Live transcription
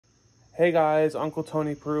Hey guys, Uncle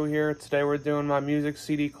Tony Peru here. Today we're doing my music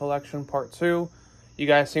CD collection part 2. You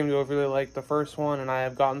guys seem to have really liked the first one, and I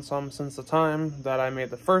have gotten some since the time that I made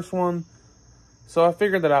the first one. So I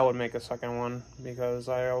figured that I would make a second one, because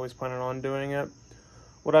I always planned on doing it.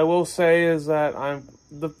 What I will say is that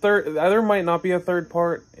there might not be a third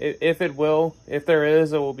part. If there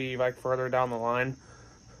is, it will be like further down the line.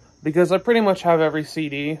 Because I pretty much have every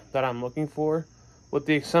CD that I'm looking for, with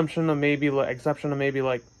the exception of maybe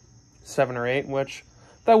like 7 or 8, which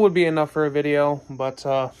that would be enough for a video, but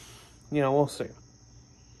we'll see.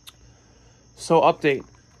 So update.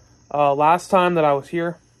 Last time that I was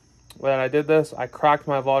here, when I did this, I cracked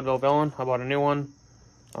my vaudeville villain. I bought a new one.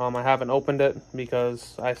 I haven't opened it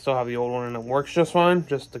because I still have the old one and it works just fine.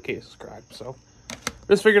 Just the case is cracked, so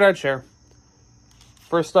just figured I'd share.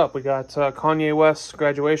 First up, we got Kanye West's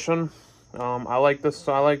Graduation. I like this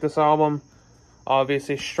album.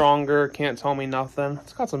 Obviously, Stronger, Can't Tell Me Nothing.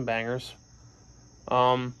 It's got some bangers.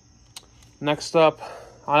 Next up,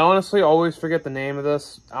 I honestly always forget the name of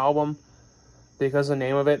this album because the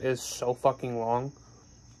name of it is so fucking long.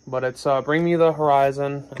 But it's Bring Me the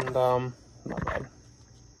Horizon, and not bad.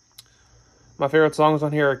 My favorite songs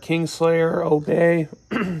on here are Kingslayer, Obey,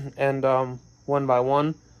 and One by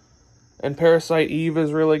One. And Parasite Eve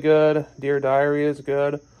is really good. Dear Diary is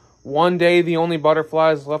good. One Day, The Only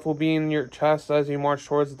Butterflies Left Will Be in Your Chest As You March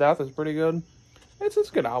Towards Death is pretty good. It's a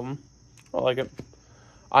good album. I like it.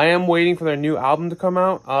 I am waiting for their new album to come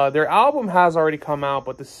out. Their album has already come out,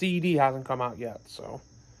 but the CD hasn't come out yet. So,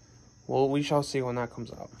 well, we shall see when that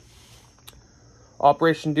comes out.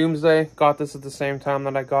 Operation Doomsday. Got this at the same time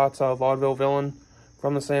that I got Vaudeville Villain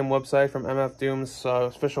from the same website, from MF Doom's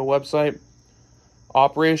official website.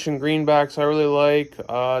 Operation Greenbacks I really like.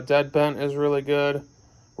 Dead Bent is really good.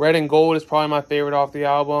 Red and Gold is probably my favorite off the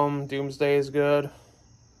album. Doomsday is good.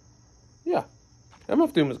 Yeah,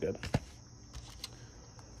 MF Doom is good.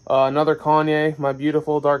 Another Kanye, My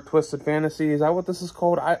Beautiful Dark Twisted Fantasy. Is that what this is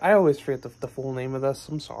called? I always forget the full name of this.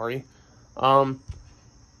 I'm sorry.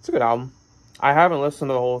 It's a good album. I haven't listened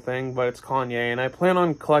to the whole thing, but it's Kanye, and I plan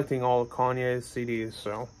on collecting all of Kanye's CDs,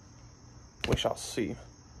 so we shall see.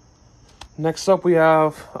 Next up we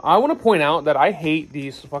have, I want to point out that I hate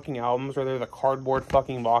these fucking albums where they're the cardboard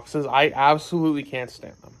fucking boxes. I absolutely can't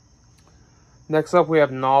stand them. Next up we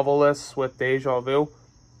have Novelists with Deja Vu.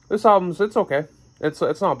 This album's, it's okay. It's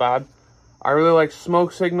not bad. I really like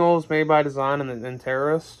Smoke Signals, Made by Design, and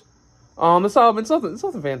Terrorist. This album, it's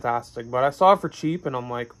nothing fantastic, but I saw it for cheap and I'm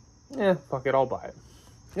like, fuck it, I'll buy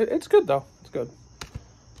it. It's good though, it's good.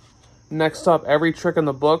 Next up, Every Trick in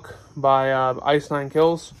the Book by Ice Nine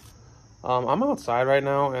Kills. I'm outside right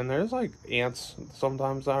now, and there's, like, ants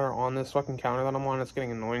sometimes that are on this fucking counter that I'm on. It's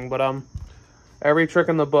getting annoying, but, Every Trick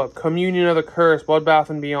in the Book, Communion of the Curse,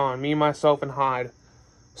 Bloodbath and Beyond, Me, Myself, and Hyde.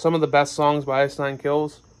 Some of the best songs by Ice Nine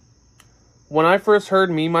Kills. When I first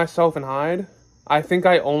heard Me, Myself, and Hyde, I think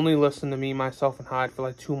I only listened to Me, Myself, and Hyde for,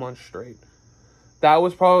 like, 2 months straight. That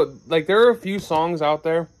was probably, like, there are a few songs out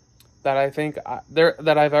there that I think,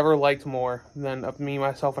 that I've ever liked more than Me,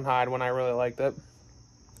 Myself, and Hyde when I really liked it.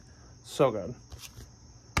 So good.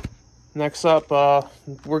 Next up,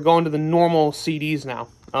 we're going to the normal CDs now.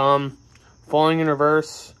 Falling in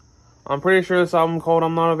Reverse. I'm pretty sure this album called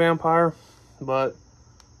I'm Not a Vampire, but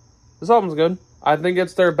this album's good. I think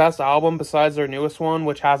it's their best album besides their newest one,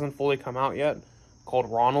 which hasn't fully come out yet,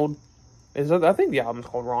 called Ronald. I think the album's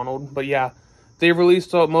called Ronald, but yeah, they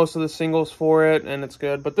released most of the singles for it, and it's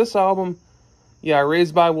good. But this album, yeah,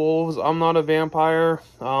 Raised by Wolves, I'm Not a Vampire,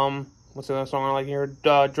 what's the other song I like here?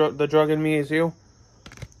 The Drug in Me Is You.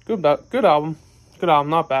 Good album. Good album,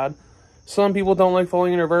 not bad. Some people don't like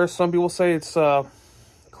Falling in Reverse. Some people say it's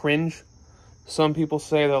cringe. Some people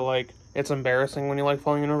say that, like, it's embarrassing when you like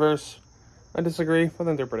Falling in Reverse. I disagree. I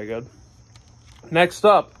think they're pretty good. Next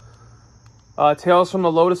up, Tales from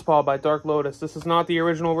the Lotus Paw by Dark Lotus. This is not the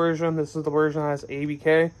original version. This is the version that has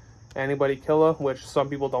ABK, Anybody Killa, which some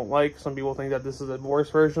people don't like. Some people think that this is the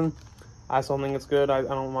worst version. I still think it's good. I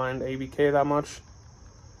don't mind ABK that much.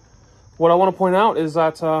 What I want to point out is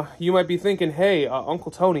that you might be thinking, hey,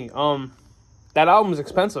 Uncle Tony, that album is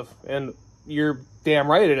expensive. And you're damn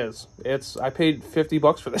right it is. I paid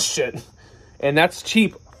 $50 for this shit. And that's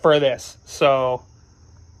cheap for this. So,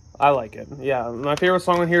 I like it. Yeah, my favorite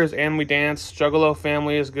song on here is And We Dance. Juggalo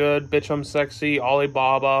Family is good. Bitch I'm Sexy.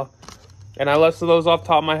 Alibaba. And I listed those off the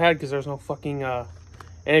top of my head because there's no fucking... And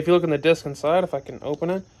if you look in the disc inside, if I can open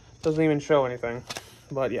it, doesn't even show anything.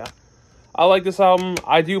 But yeah, I like this album.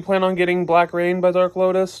 I do plan on getting Black Rain by Dark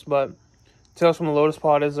Lotus, but Tales from the Lotus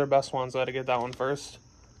Pod is their best one, so I had to get that one first.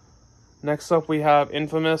 Next up, we have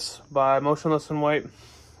Infamous by Motionless in White.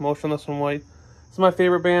 Motionless in White. It's my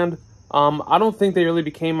favorite band. I don't think they really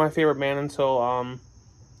became my favorite band until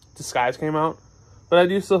Disguise came out. But I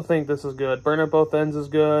do still think this is good. Burn at Both Ends is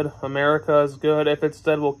good. America is good. If It's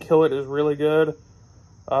Dead, We'll Kill It is really good.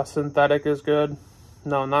 Synthetic is good.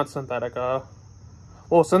 No, not Synthetic.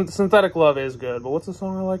 Well, Synthetic Love is good. But what's the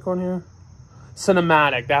song I like on here?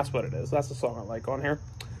 Cinematic. That's what it is. That's the song I like on here.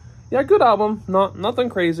 Yeah, good album. Nothing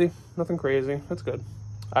crazy. Nothing crazy. It's good.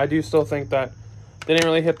 I do still think that they didn't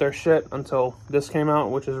really hit their shit until this came out,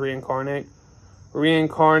 which is Reincarnate.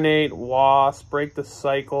 Reincarnate, Wasp, Break the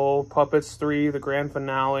Cycle, Puppets 3, the grand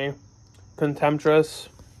finale, Contemptuous.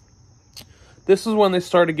 This is when they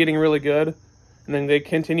started getting really good, and then they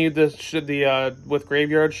continued this with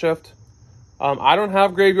Graveyard Shift. I don't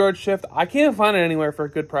have Graveyard Shift. I can't find it anywhere for a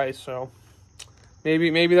good price, so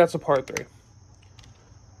maybe that's a part 3.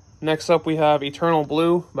 Next up, we have Eternal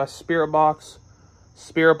Blue by Spirit Box.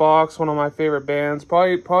 Spirit Box, one of my favorite bands.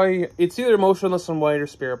 Probably it's either Motionless in White or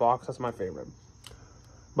Spirit Box. That's my favorite.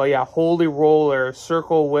 But yeah, Holy Roller,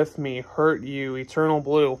 Circle With Me, Hurt You, Eternal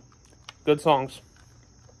Blue. Good songs.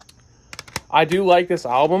 I do like this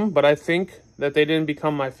album, but I think that they didn't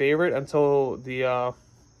become my favorite until the,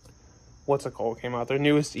 what's it called, came out. Their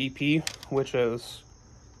newest EP, which is,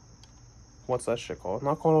 what's that shit called?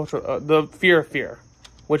 Not called Ultra, the Fear of Fear,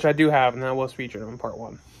 which I do have, and that was featured in part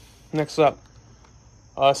 1. Next up,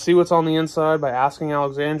 See What's on the Inside by Asking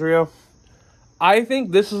Alexandria. I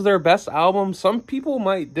think this is their best album. Some people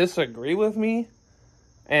might disagree with me,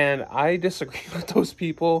 and I disagree with those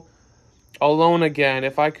people. Alone Again,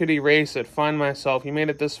 If I Could Erase It, Find Myself, You Made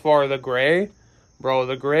It This Far, The Gray. Bro,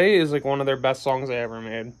 The Gray is like one of their best songs they ever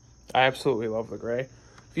made. I absolutely love The Gray.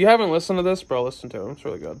 If you haven't listened to this, bro, listen to it. It's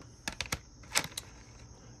really good.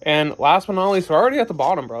 And last but not least, we're already at the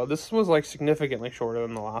bottom, bro. This was like significantly shorter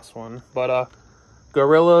than the last one. But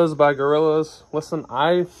Gorillaz by Gorillaz. Listen,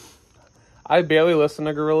 I barely listen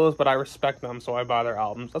to Gorillaz, but I respect them, so I buy their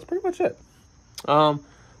albums. That's pretty much it.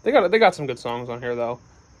 They got some good songs on here though.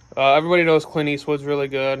 Everybody knows Clint Eastwood's really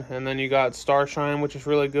good, and then you got Starshine, which is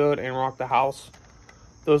really good, and Rock the House.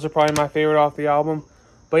 Those are probably my favorite off the album.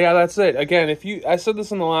 But yeah, that's it. Again, I said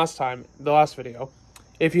this in the last video.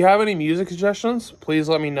 If you have any music suggestions, please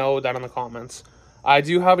let me know down in the comments. I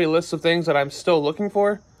do have a list of things that I'm still looking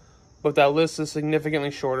for, but that list is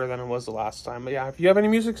significantly shorter than it was the last time. But yeah, if you have any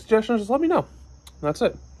music suggestions, just let me know. That's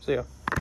it. See ya.